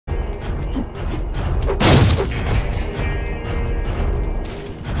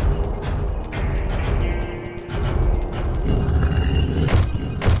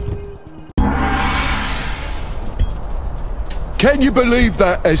Can you believe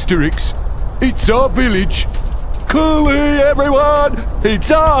that, Asterix? It's our village. Coolly, everyone! It's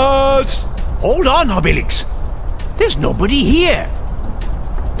ours! Hold on, Obelix. There's nobody here.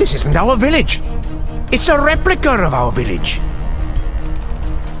 This isn't our village. It's a replica of our village.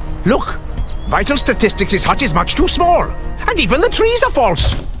 Look, vital statistics is hut is much too small. And even the trees are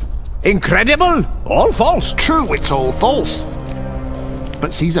false. Incredible. All false. True, it's all false.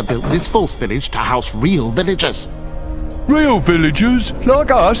 But Caesar built this false village to house real villagers. Real villagers,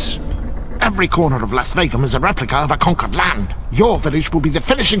 like us. Every corner of Las Vegas is a replica of a conquered land. Your village will be the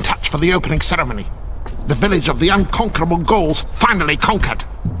finishing touch for the opening ceremony. The village of the unconquerable Gauls finally conquered.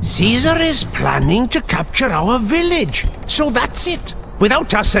 Caesar is planning to capture our village. So that's it.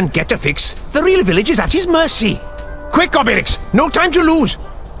 Without us and Getafix, the real village is at his mercy. Quick, Obelix! No time to lose!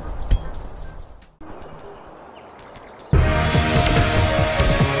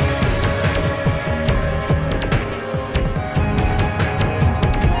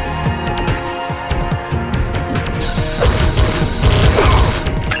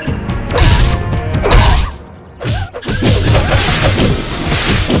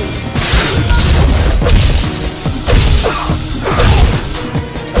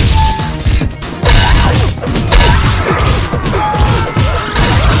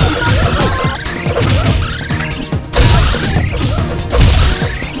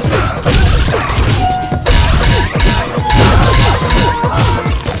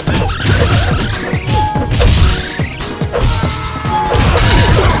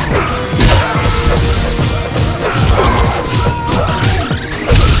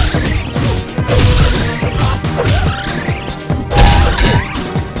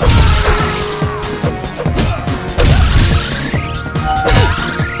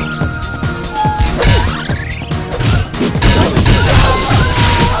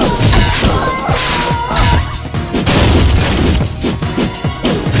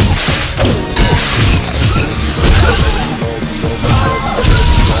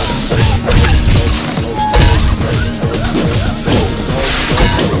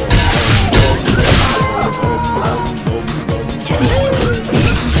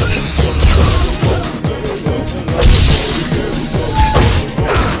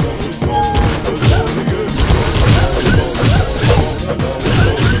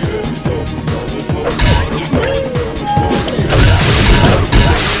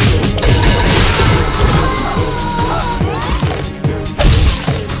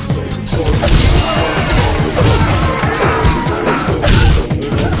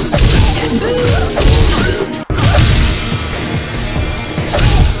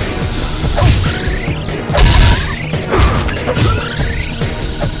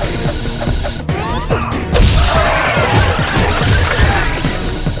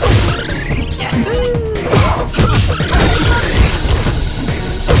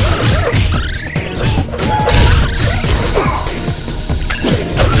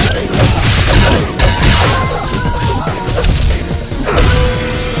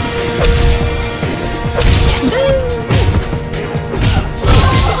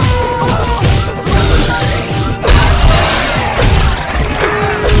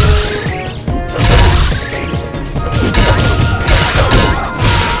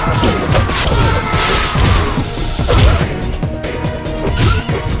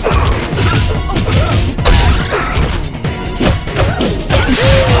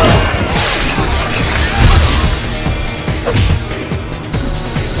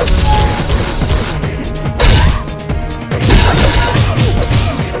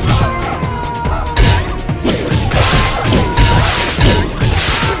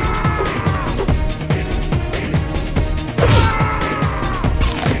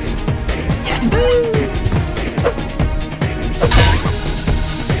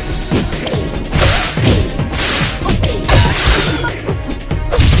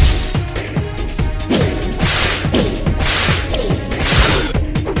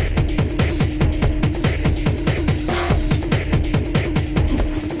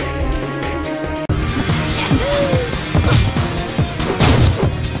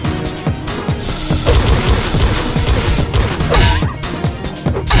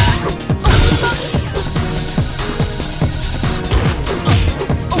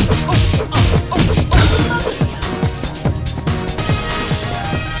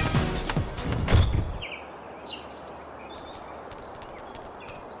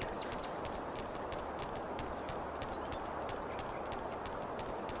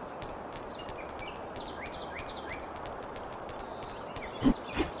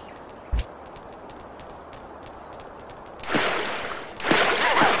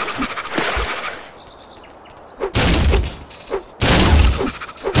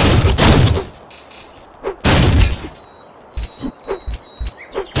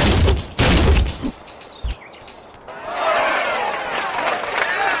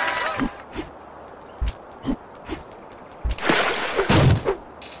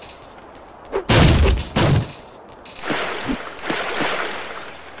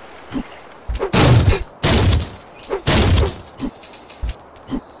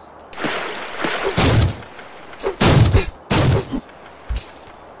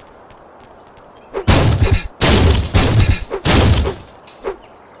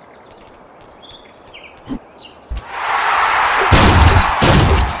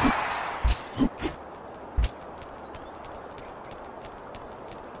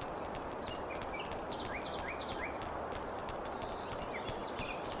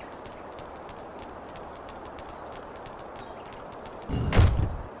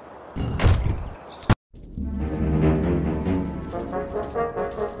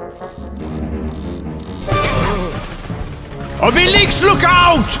 Obelix, look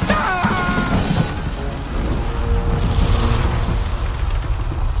out!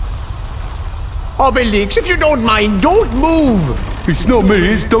 Obelix, if you don't mind, don't move! It's not me,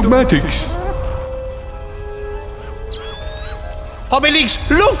 it's Dogmatics. Obelix,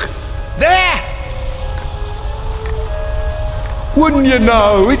 look! There! Wouldn't you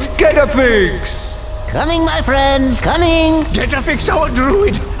know, it's Getafix! Coming, my friends, coming! Getafix, our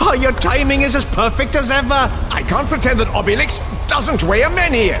druid! Oh, your timing is as perfect as ever! I can't pretend that Obelix doesn't weigh a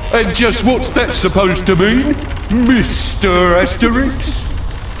many! And just what's that supposed to mean, Mr. Asterix?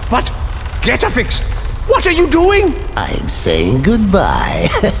 But, Getafix, what are you doing? I'm saying goodbye.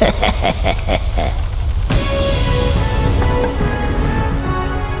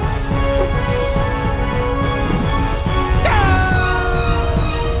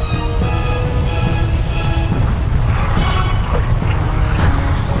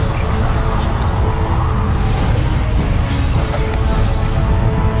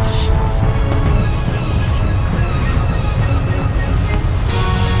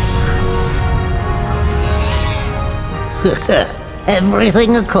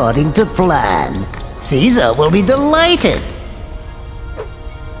 Everything according to plan. Caesar will be delighted.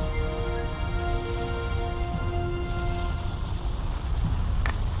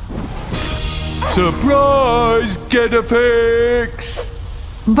 Surprise, Getafix!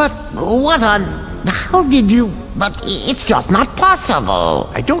 But what on... How did you... But it's just not possible.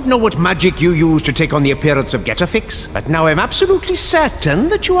 I don't know what magic you use to take on the appearance of Getafix, but now I'm absolutely certain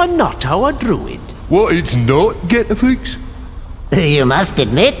that you are not our druid. What, it's not Getafix? You must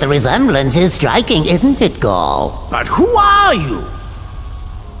admit the resemblance is striking, isn't it, Gaul? But who are you?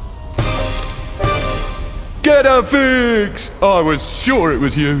 Getafix! I was sure it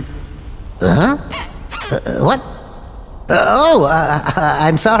was you. What?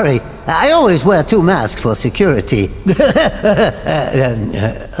 I'm sorry. I always wear two masks for security.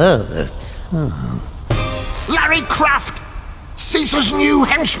 Larry Kraft! Caesar's new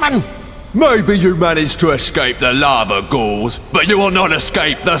henchman! Maybe you managed to escape the lava ghouls, but you will not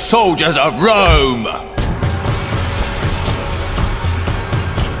escape the soldiers of Rome!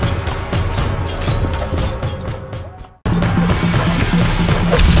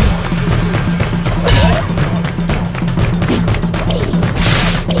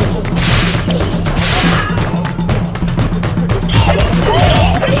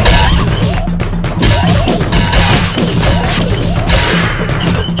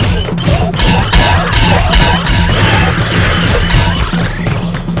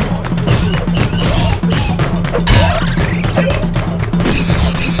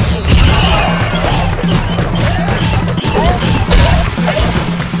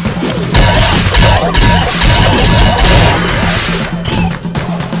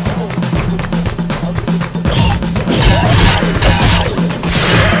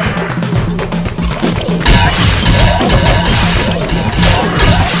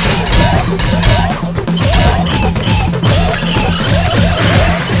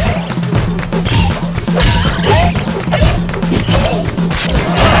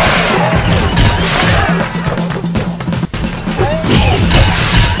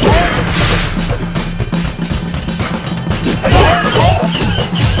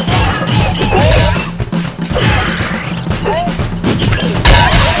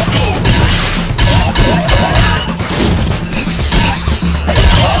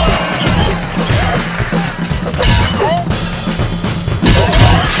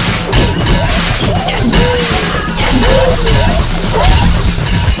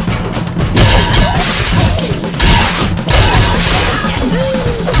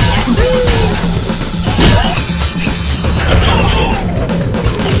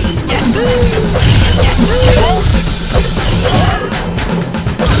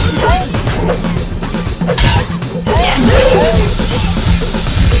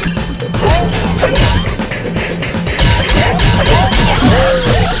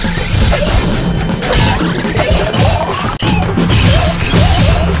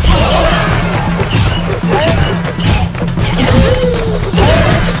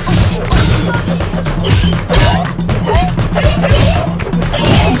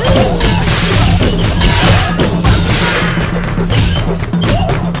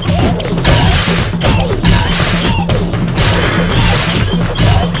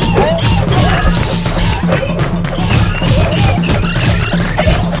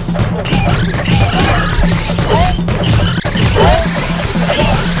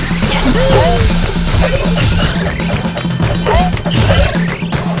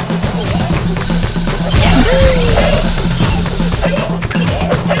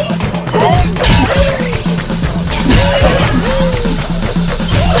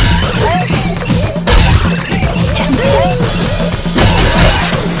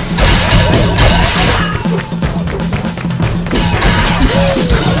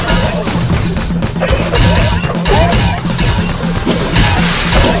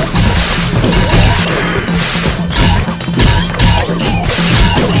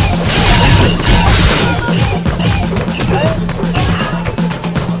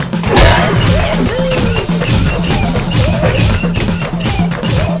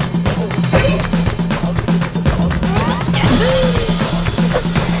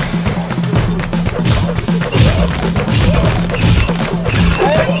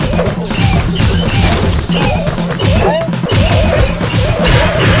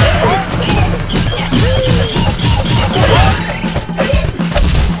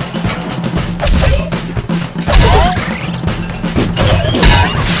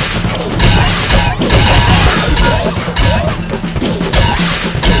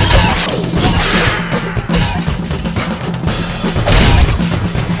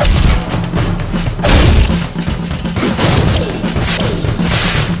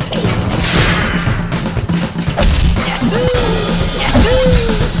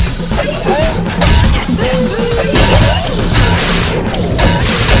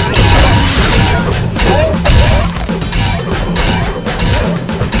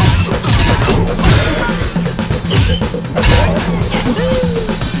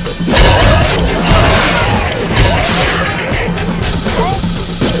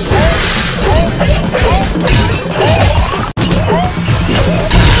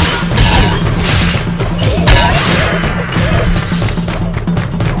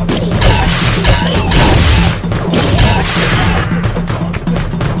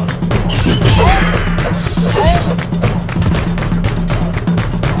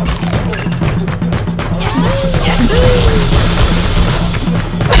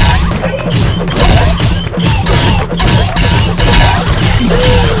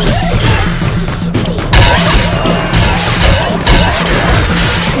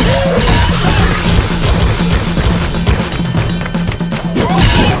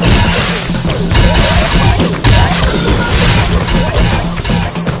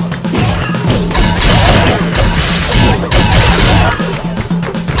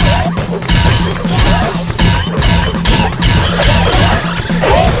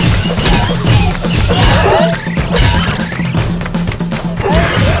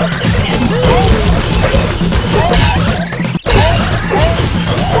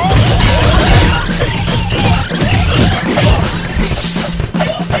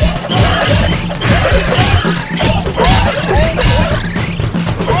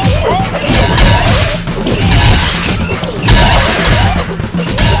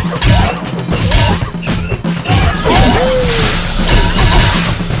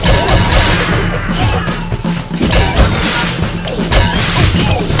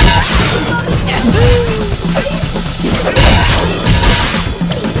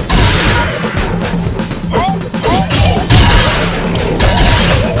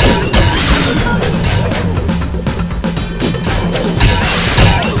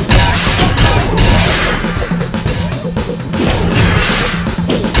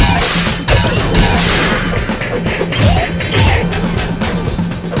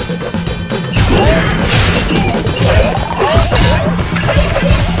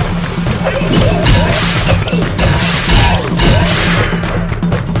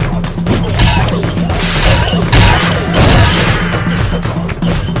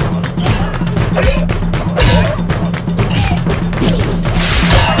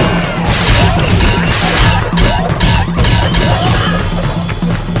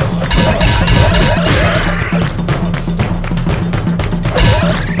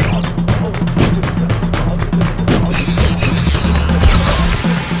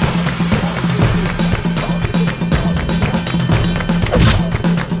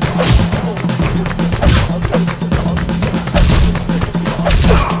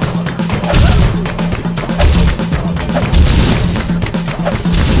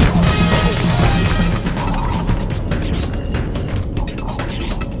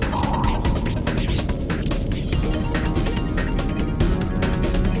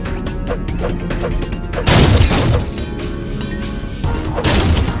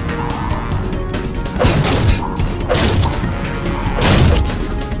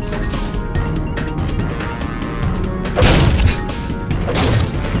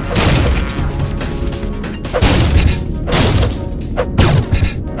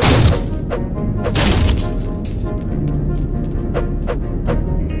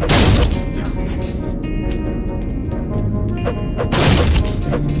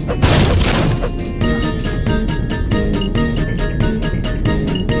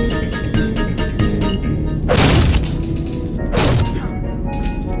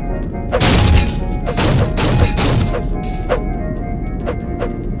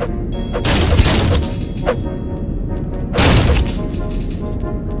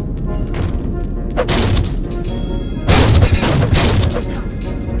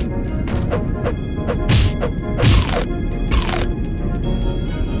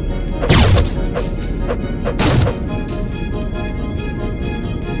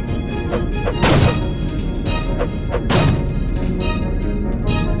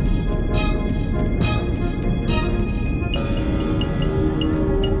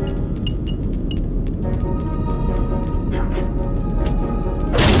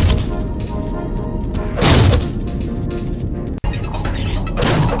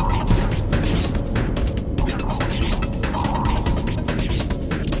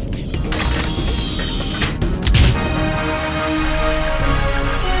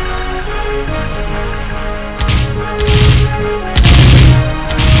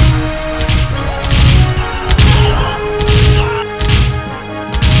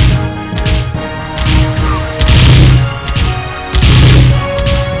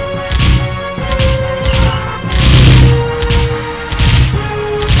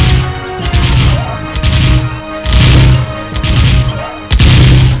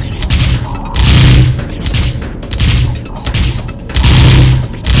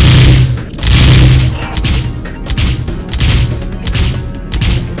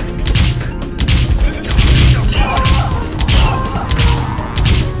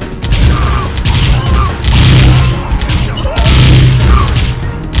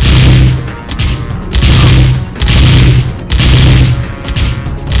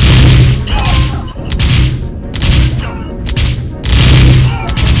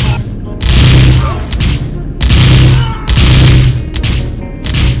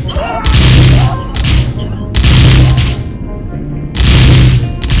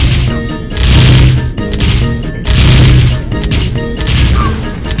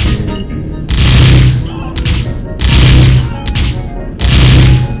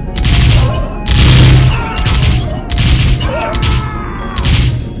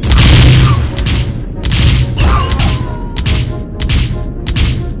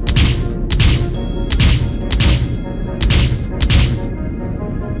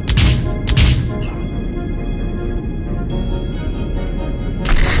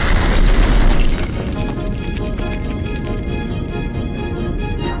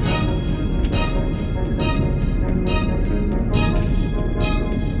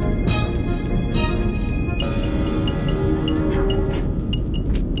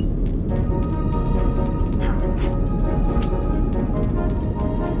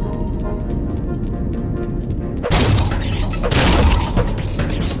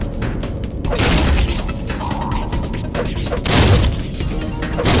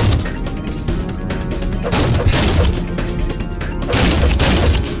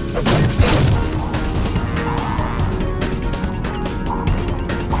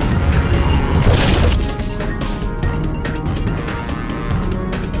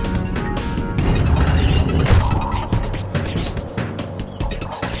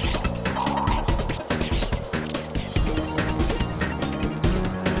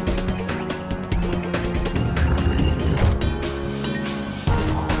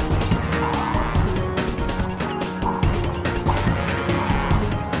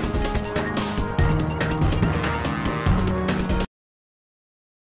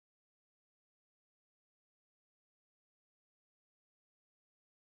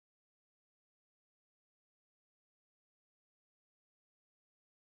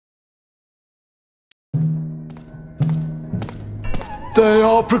 They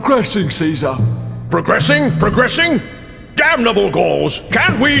are progressing, Caesar. Progressing? Progressing? Damnable Gauls!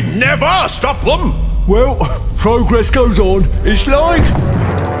 Can we never stop them? Well, progress goes on. It's like...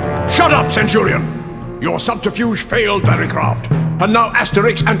 Shut up, Centurion! Your subterfuge failed, Barrycraft. And now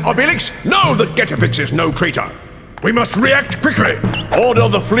Asterix and Obelix know that Getafix is no traitor. We must react quickly. Order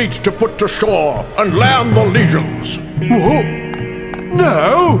the fleet to put to shore and land the legions. What?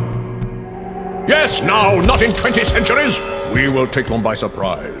 No? Yes, now, not in 20 centuries! We will take them by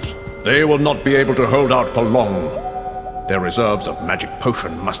surprise. They will not be able to hold out for long. Their reserves of magic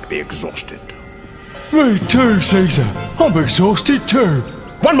potion must be exhausted. Me too, Caesar. I'm exhausted too.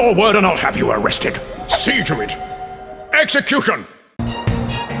 One more word and I'll have you arrested. See to it. Execution!